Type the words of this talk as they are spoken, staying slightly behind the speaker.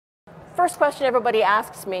First question everybody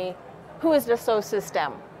asks me, who is Dassault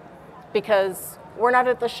System? Because we're not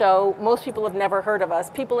at the show, most people have never heard of us,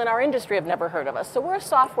 people in our industry have never heard of us, so we're a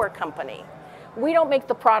software company. We don't make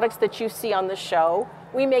the products that you see on the show,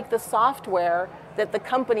 we make the software that the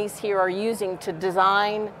companies here are using to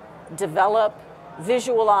design, develop,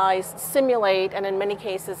 visualize, simulate, and in many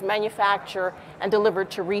cases manufacture and deliver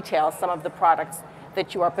to retail some of the products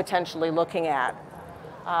that you are potentially looking at.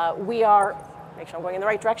 We are, make sure I'm going in the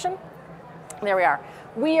right direction. There we are.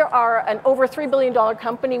 We are an over $3 billion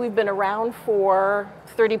company. We've been around for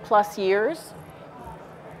 30 plus years.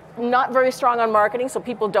 Not very strong on marketing, so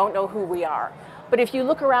people don't know who we are. But if you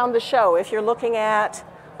look around the show, if you're looking at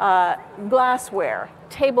glassware,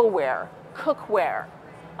 tableware, cookware,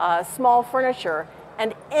 small furniture,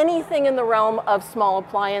 and anything in the realm of small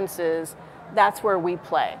appliances, that's where we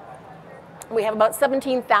play. We have about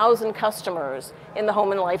 17,000 customers in the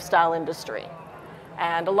home and lifestyle industry.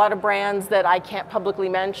 And a lot of brands that I can't publicly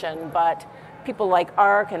mention, but people like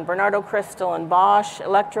Arc and Bernardo Crystal and Bosch,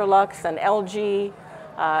 Electrolux and LG,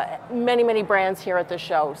 many, many brands here at the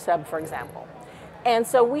show, Seb, for example. And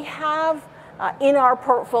so we have, in our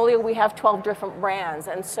portfolio, we have 12 different brands.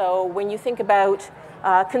 And so when you think about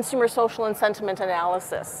consumer social and sentiment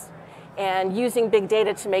analysis and using big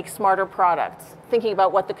data to make smarter products, thinking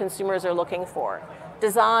about what the consumers are looking for,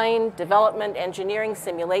 design, development, engineering,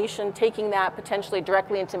 simulation, taking that potentially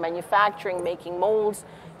directly into manufacturing, making molds,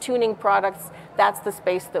 tuning products, that's the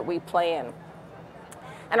space that we play in.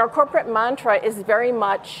 And our corporate mantra is very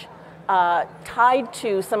much tied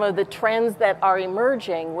to some of the trends that are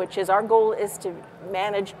emerging, which is our goal is to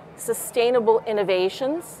manage sustainable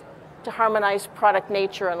innovations to harmonize product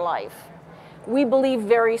nature and life. We believe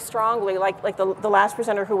very strongly, like the last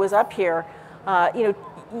presenter who was up here,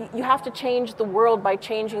 you have to change the world by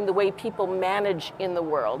changing the way people manage in the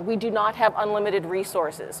world. We do not have unlimited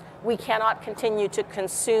resources. We cannot continue to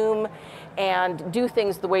consume and do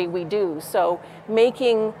things the way we do. So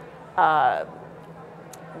making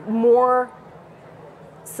more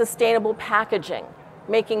sustainable packaging,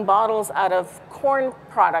 making bottles out of corn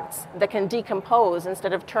products that can decompose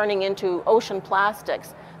instead of turning into ocean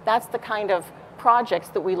plastics, that's the kind of projects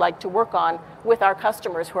that we like to work on with our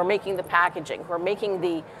customers who are making the packaging, who are making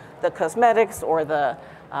the cosmetics or the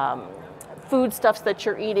foodstuffs that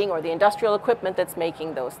you're eating or the industrial equipment that's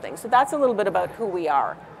making those things. So that's a little bit about who we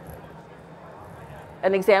are.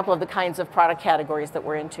 An example of the kinds of product categories that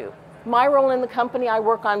we're into. My role in the company, I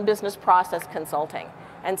work on business process consulting.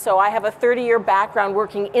 And so I have a 30-year background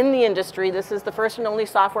working in the industry. This is the first and only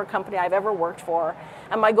software company I've ever worked for.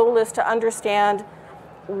 And my goal is to understand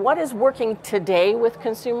what is working today with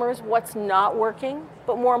consumers, what's not working,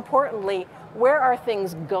 but more importantly, where are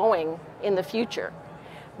things going in the future?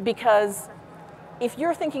 Because if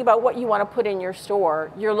you're thinking about what you want to put in your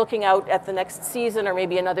store, you're looking out at the next season or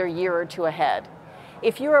maybe another year or two ahead.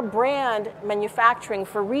 If you're a brand manufacturing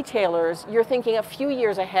for retailers, you're thinking a few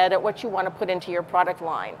years ahead at what you want to put into your product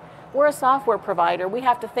line. We're a software provider. We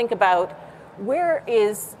have to think about where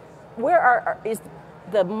is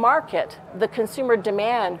the market, the consumer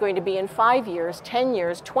demand going to be in 5 years, 10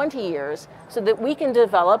 years, 20 years, so that we can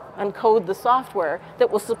develop and code the software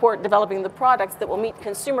that will support developing the products that will meet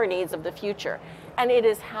consumer needs of the future. And it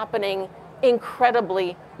is happening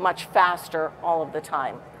incredibly much faster all of the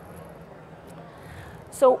time.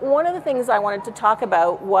 So one of the things I wanted to talk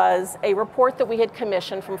about was a report that we had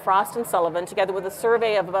commissioned from Frost & Sullivan together with a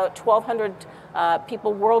survey of about 1,200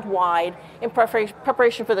 people worldwide in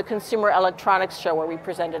preparation for the Consumer Electronics Show where we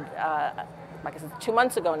presented, like I said, 2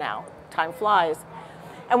 months ago now. Time flies.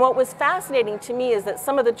 And what was fascinating to me is that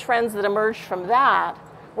some of the trends that emerged from that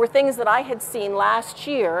were things that I had seen last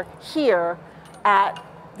year here at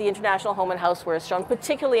the International Home and Housewares Show, and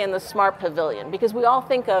particularly in the Smart Pavilion, because we all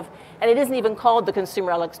think of, and it isn't even called the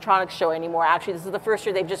Consumer Electronics Show anymore. Actually, this is the first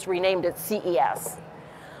year they've just renamed it CES.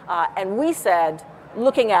 And we said,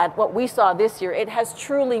 looking at what we saw this year, it has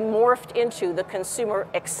truly morphed into the Consumer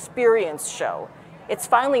Experience Show. It's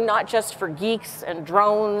finally not just for geeks and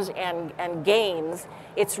drones and games.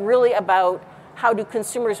 It's really about how do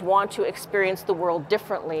consumers want to experience the world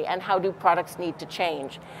differently and how do products need to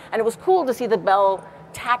change. And it was cool to see the Bell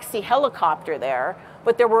taxi helicopter there,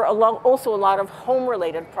 but there were also a lot of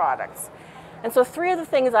home-related products. And so 3 of the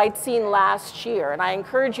things I'd seen last year, and I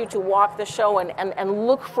encourage you to walk the show and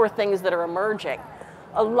look for things that are emerging.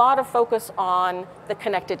 A lot of focus on the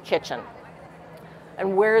connected kitchen.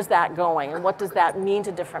 And where is that going? And what does that mean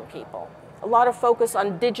to different people? A lot of focus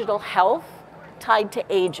on digital health tied to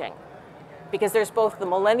aging. Because there's both the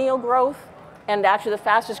millennial growth, and actually the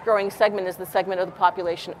fastest growing segment is the segment of the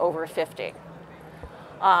population over 50.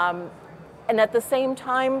 And at the same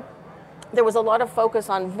time, there was a lot of focus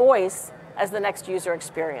on voice as the next user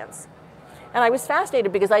experience. And I was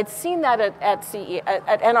fascinated because I'd seen that at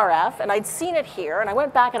NRF, and I'd seen it here, and I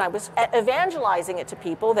went back and I was evangelizing it to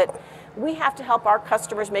people that we have to help our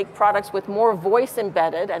customers make products with more voice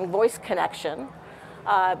embedded and voice connection,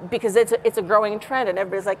 because it's a growing trend, and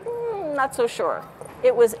everybody's like, not so sure.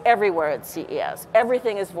 It was everywhere at CES.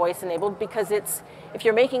 Everything is voice enabled because if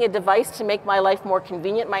you're making a device to make my life more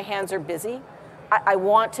convenient, my hands are busy, I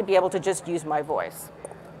want to be able to just use my voice.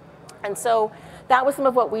 And so that was some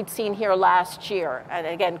of what we'd seen here last year. And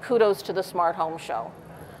again, kudos to the Smart Home Show.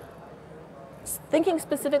 Thinking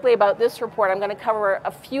specifically about this report, I'm going to cover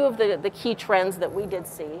a few of the key trends that we did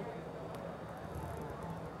see.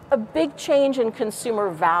 A big change in consumer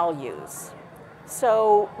values.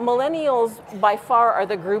 So millennials by far are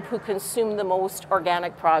the group who consume the most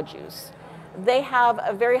organic produce. They have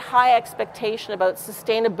a very high expectation about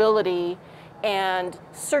sustainability and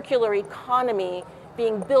circular economy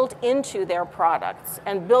being built into their products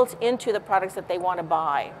and built into the products that they want to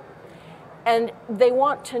buy. And they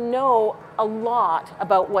want to know a lot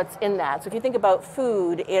about what's in that. So if you think about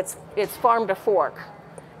food, it's farm to fork.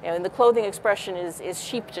 And the clothing expression is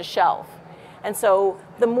sheep to shelf. And so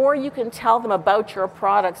the more you can tell them about your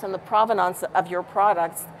products and the provenance of your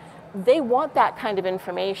products, they want that kind of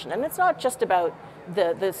information. And it's not just about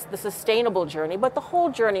the sustainable journey, but the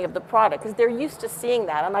whole journey of the product, because they're used to seeing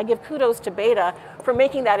that. And I give kudos to Beta for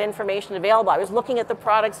making that information available. I was looking at the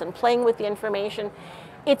products and playing with the information.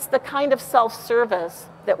 It's the kind of self-service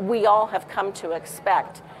that we all have come to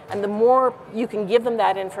expect. And the more you can give them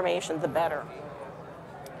that information, the better.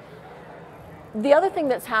 The other thing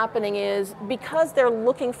that's happening is because they're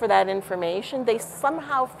looking for that information, they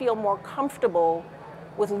somehow feel more comfortable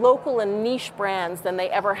with local and niche brands than they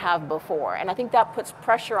ever have before. And I think that puts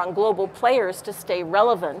pressure on global players to stay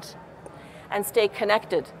relevant and stay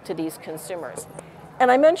connected to these consumers.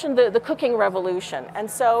 And I mentioned the cooking revolution. And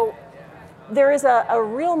so there is a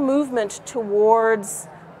real movement towards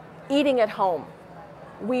eating at home.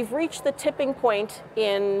 We've reached the tipping point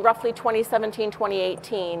in roughly 2017,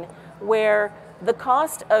 2018, where the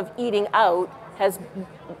cost of eating out has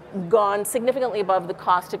gone significantly above the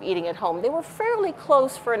cost of eating at home. They were fairly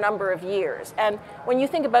close for a number of years. And when you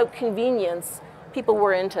think about convenience, people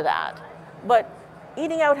were into that. But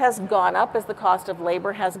eating out has gone up as the cost of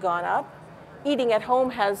labor has gone up. Eating at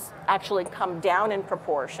home has actually come down in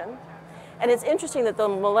proportion. And it's interesting that the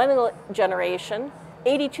millennial generation,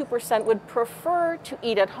 82% would prefer to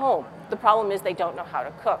eat at home. The problem is they don't know how to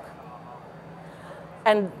cook.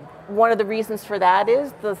 And one of the reasons for that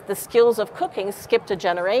is the skills of cooking skipped a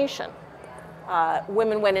generation.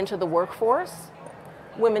 Women went into the workforce.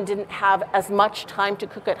 Women didn't have as much time to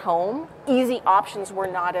cook at home. Easy options were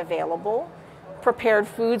not available. Prepared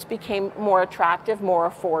foods became more attractive, more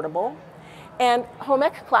affordable. And home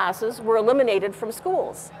ec classes were eliminated from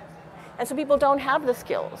schools. And so people don't have the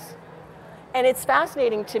skills. And it's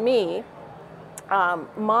fascinating to me,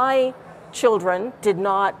 my children did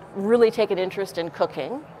not really take an interest in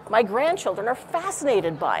cooking. My grandchildren are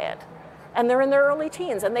fascinated by it, and they're in their early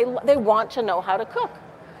teens, and they want to know how to cook.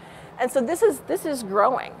 And so this is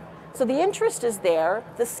growing. So the interest is there,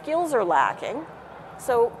 the skills are lacking.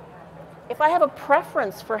 So if I have a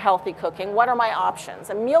preference for healthy cooking, what are my options?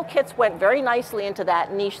 And meal kits went very nicely into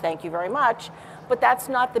that niche, thank you very much, but that's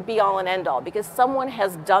not the be-all and end-all, because someone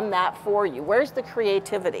has done that for you. Where's the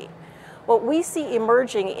creativity? What we see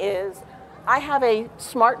emerging is, I have a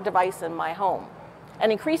smart device in my home.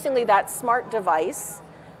 And increasingly that smart device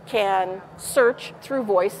can search through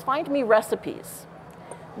voice, find me recipes.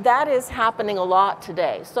 That is happening a lot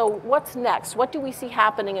today. So what's next? What do we see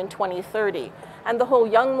happening in 2030? And the whole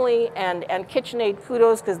Youngly and KitchenAid,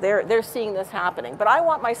 kudos, because they're seeing this happening. But I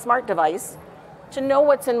want my smart device to know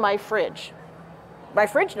what's in my fridge. My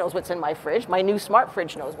fridge knows what's in my fridge. My new smart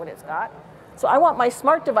fridge knows what it's got. So I want my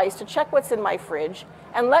smart device to check what's in my fridge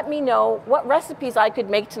and let me know what recipes I could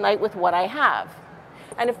make tonight with what I have.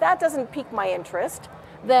 And if that doesn't pique my interest,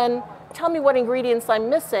 then tell me what ingredients I'm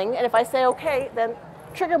missing. And if I say, okay, then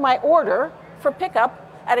trigger my order for pickup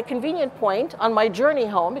at a convenient point on my journey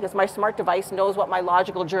home, because my smart device knows what my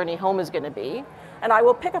logical journey home is going to be. And I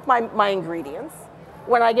will pick up my ingredients.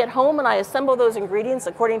 When I get home and I assemble those ingredients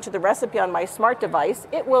according to the recipe on my smart device,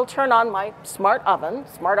 it will turn on my smart oven.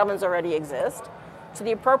 Smart ovens already exist, to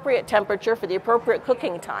the appropriate temperature for the appropriate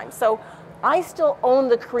cooking time. So I still own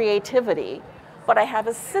the creativity, but I have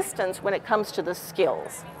assistance when it comes to the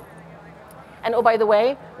skills. And oh, by the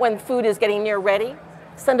way, when food is getting near ready,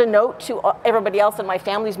 send a note to everybody else on my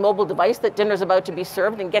family's mobile device that dinner's about to be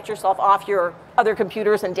served, and get yourself off your other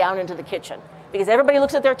computers and down into the kitchen. because everybody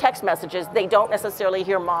looks at their text messages. They don't necessarily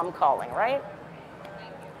hear mom calling, right?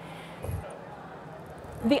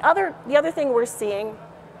 The other thing we're seeing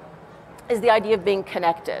is the idea of being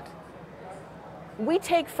connected. We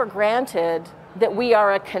take for granted that we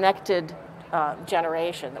are a connected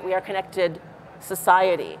generation, that we are a connected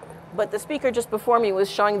society. But the speaker just before me was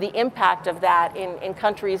showing the impact of that in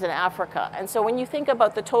countries in Africa. And so when you think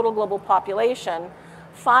about the total global population,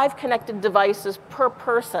 5 connected devices per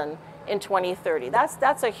person in 2030.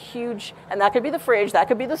 That's a huge, and that could be the fridge, that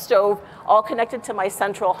could be the stove, all connected to my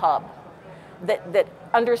central hub that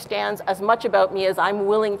understands as much about me as I'm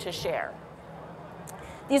willing to share.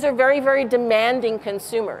 These are very, very demanding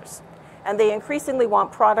consumers, and they increasingly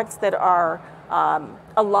want products that are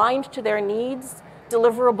aligned to their needs,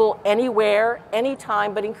 deliverable anywhere,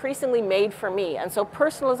 anytime, but increasingly made for me. And so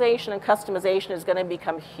personalization and customization is going to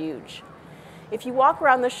become huge. If you walk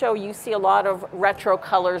around the show, you see a lot of retro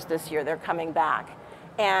colors this year. They're coming back.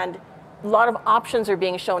 And a lot of options are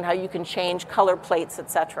being shown how you can change color plates,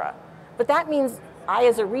 etc. But that means I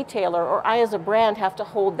as a retailer or I as a brand have to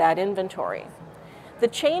hold that inventory. The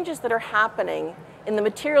changes that are happening in the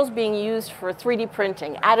materials being used for 3D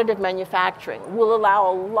printing, additive manufacturing, will allow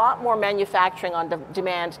a lot more manufacturing on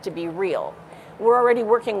demand to be real. We're already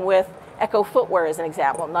working with Echo Footwear as an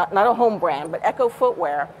example, not a home brand, but Echo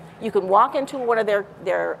Footwear. You can walk into one of their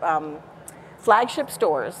flagship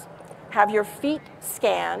stores, have your feet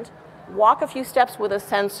scanned, walk a few steps with a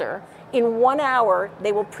sensor. In 1 hour,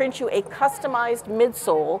 they will print you a customized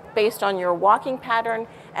midsole based on your walking pattern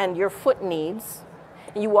and your foot needs.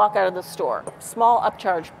 And you walk out of the store. Small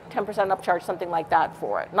upcharge, 10% upcharge, something like that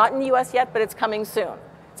for it. Not in the US yet, but it's coming soon.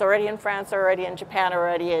 It's already in France, already in Japan,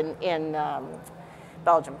 already in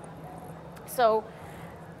Belgium. So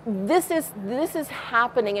this is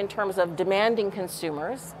happening in terms of demanding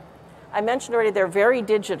consumers. I mentioned already they're very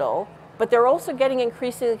digital, but they're also getting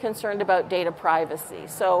increasingly concerned about data privacy.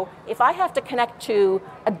 So if I have to connect to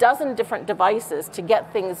a dozen different devices to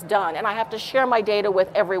get things done, and I have to share my data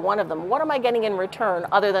with every one of them, what am I getting in return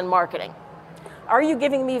other than marketing? Are you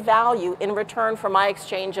giving me value in return for my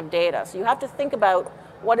exchange of data? So you have to think about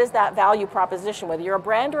what is that value proposition, whether you're a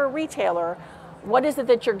brand or a retailer. What is it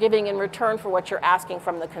that you're giving in return for what you're asking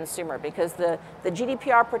from the consumer? Because the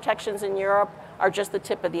GDPR protections in Europe are just the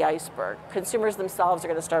tip of the iceberg. Consumers themselves are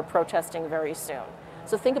going to start protesting very soon.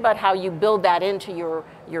 So think about how you build that into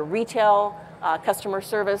your retail, customer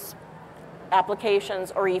service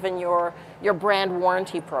applications, or even your brand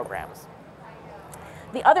warranty programs.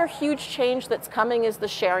 The other huge change that's coming is the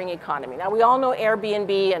sharing economy. Now, we all know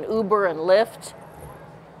Airbnb and Uber and Lyft.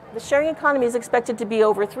 The sharing economy is expected to be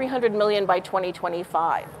over 300 million by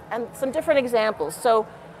 2025. And some different examples. So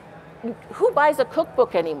who buys a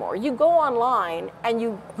cookbook anymore? You go online and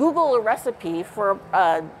you Google a recipe for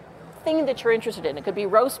a thing that you're interested in. It could be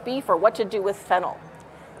roast beef or what to do with fennel.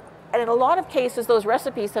 And in a lot of cases, those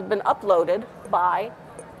recipes have been uploaded by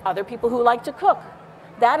other people who like to cook.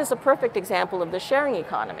 That is a perfect example of the sharing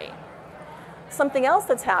economy. Something else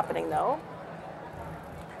that's happening, though,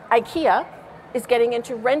 IKEA is getting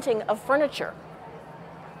into renting of furniture.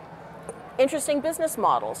 Interesting business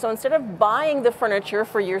model. So instead of buying the furniture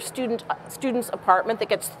for your student's apartment that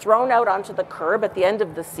gets thrown out onto the curb at the end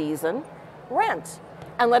of the season, rent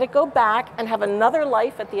and let it go back and have another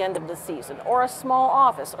life at the end of the season, or a small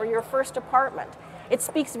office, or your first apartment. It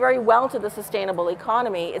speaks very well to the sustainable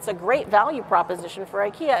economy. It's a great value proposition for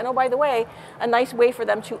IKEA. And oh, by the way, a nice way for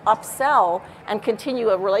them to upsell and continue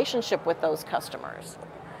a relationship with those customers.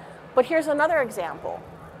 But here's another example.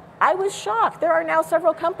 I was shocked. There are now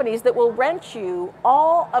several companies that will rent you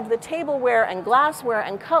all of the tableware and glassware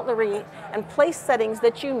and cutlery and place settings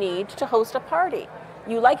that you need to host a party.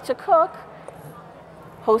 You like to cook,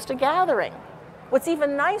 host a gathering. What's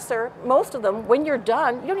even nicer, most of them, when you're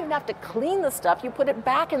done, you don't even have to clean the stuff. You put it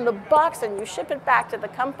back in the box and you ship it back to the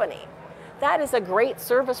company. That is a great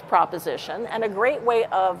service proposition and a great way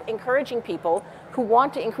of encouraging people who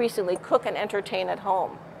want to increasingly cook and entertain at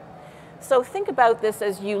home. So think about this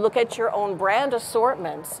as you look at your own brand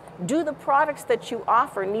assortments. Do the products that you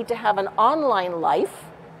offer need to have an online life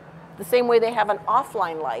the same way they have an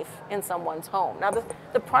offline life in someone's home? Now,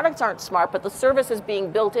 the products aren't smart, but the services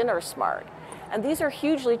being built in are smart. And these are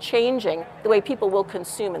hugely changing the way people will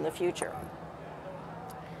consume in the future.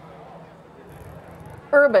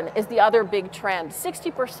 Urban is the other big trend.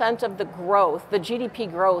 60% of the growth, the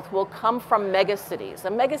GDP growth, will come from megacities. A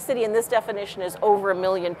megacity in this definition is over 1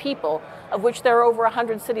 million people, of which there are over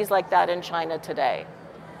 100 cities like that in China today.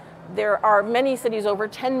 There are many cities over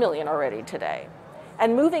 10 million already today.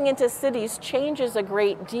 And moving into cities changes a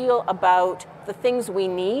great deal about the things we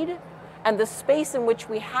need and the space in which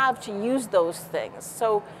we have to use those things.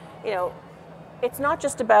 So, it's not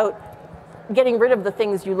just about getting rid of the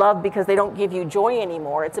things you love because they don't give you joy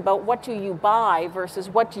anymore. It's about what do you buy versus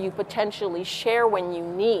what do you potentially share when you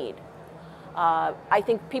need. I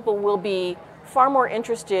think people will be far more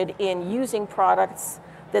interested in using products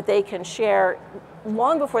that they can share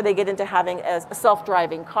long before they get into having a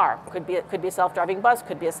self-driving car. Could be a self-driving bus,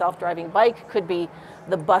 could be a self-driving bike, could be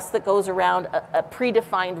the bus that goes around a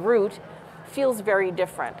predefined route. Feels very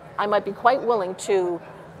different. I might be quite willing to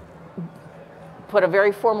put a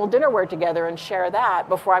very formal dinnerware together and share that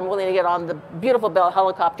before I'm willing to get on the beautiful Bell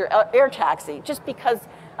helicopter air taxi, just because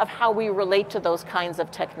of how we relate to those kinds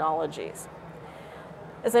of technologies.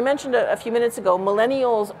 As I mentioned a few minutes ago,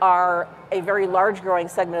 millennials are a very large growing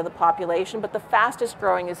segment of the population, but the fastest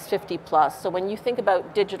growing is 50 plus. So when you think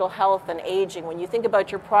about digital health and aging, when you think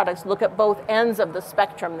about your products, look at both ends of the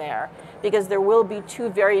spectrum there, because there will be two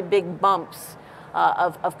very big bumps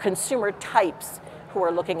of consumer types who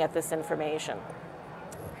are looking at this information.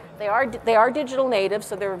 They are digital natives,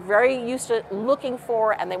 so they're very used to looking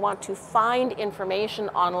for and they want to find information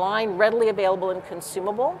online, readily available and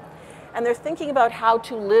consumable. And they're thinking about how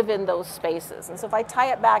to live in those spaces. And so if I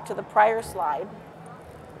tie it back to the prior slide,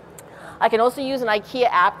 I can also use an IKEA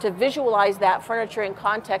app to visualize that furniture in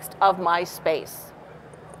context of my space.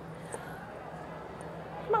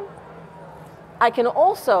 Come on. I can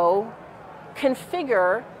also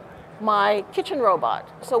configure my kitchen robot.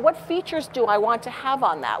 So what features do I want to have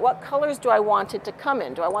on that? What colors do I want it to come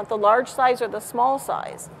in? Do I want the large size or the small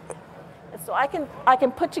size? And so I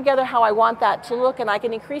can put together how I want that to look, and I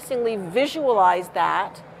can increasingly visualize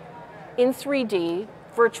that in 3D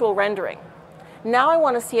virtual rendering. Now I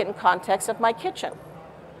want to see it in context of my kitchen.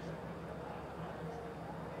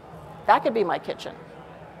 That could be my kitchen.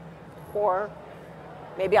 Or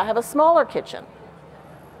maybe I have a smaller kitchen.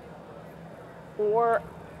 Or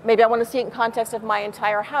maybe I want to see it in context of my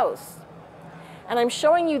entire house. And I'm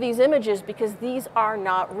showing you these images because these are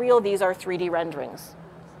not real, these are 3D renderings.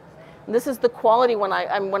 And this is the quality when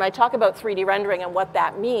I talk about 3D rendering and what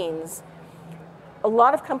that means. A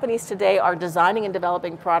lot of companies today are designing and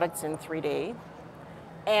developing products in 3D.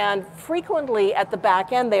 And frequently at the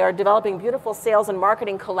back end, they are developing beautiful sales and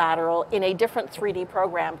marketing collateral in a different 3D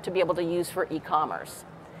program to be able to use for e-commerce.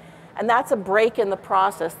 And that's a break in the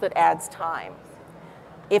process that adds time.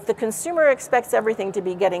 If the consumer expects everything to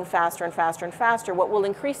be getting faster and faster and faster, what will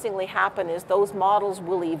increasingly happen is those models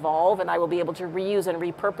will evolve and I will be able to reuse and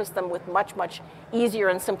repurpose them with much, much easier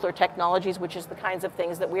and simpler technologies, which is the kinds of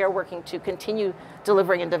things that we are working to continue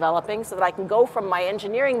delivering and developing so that I can go from my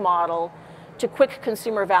engineering model to quick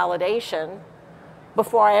consumer validation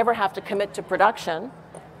before I ever have to commit to production.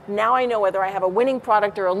 Now I know whether I have a winning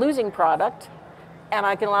product or a losing product, and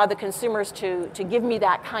I can allow the consumers to give me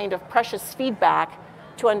that kind of precious feedback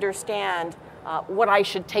to understand what I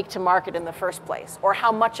should take to market in the first place, or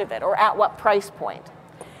how much of it, or at what price point.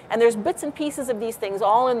 And there's bits and pieces of these things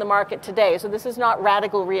all in the market today, so this is not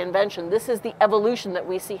radical reinvention. This is the evolution that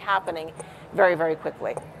we see happening very, very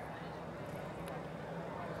quickly.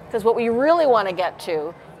 Because what we really want to get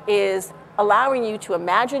to is allowing you to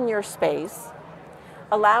imagine your space,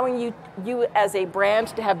 allowing you as a brand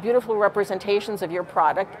to have beautiful representations of your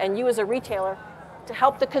product, and you as a retailer to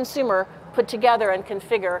help the consumer put together and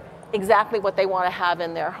configure exactly what they want to have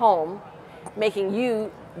in their home, making you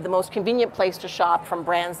the most convenient place to shop from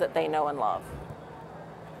brands that they know and love.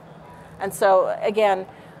 And so, again,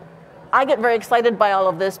 I get very excited by all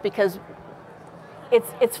of this because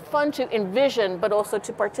it's fun to envision, but also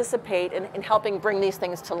to participate in helping bring these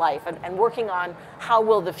things to life and working on how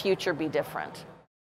will the future be different.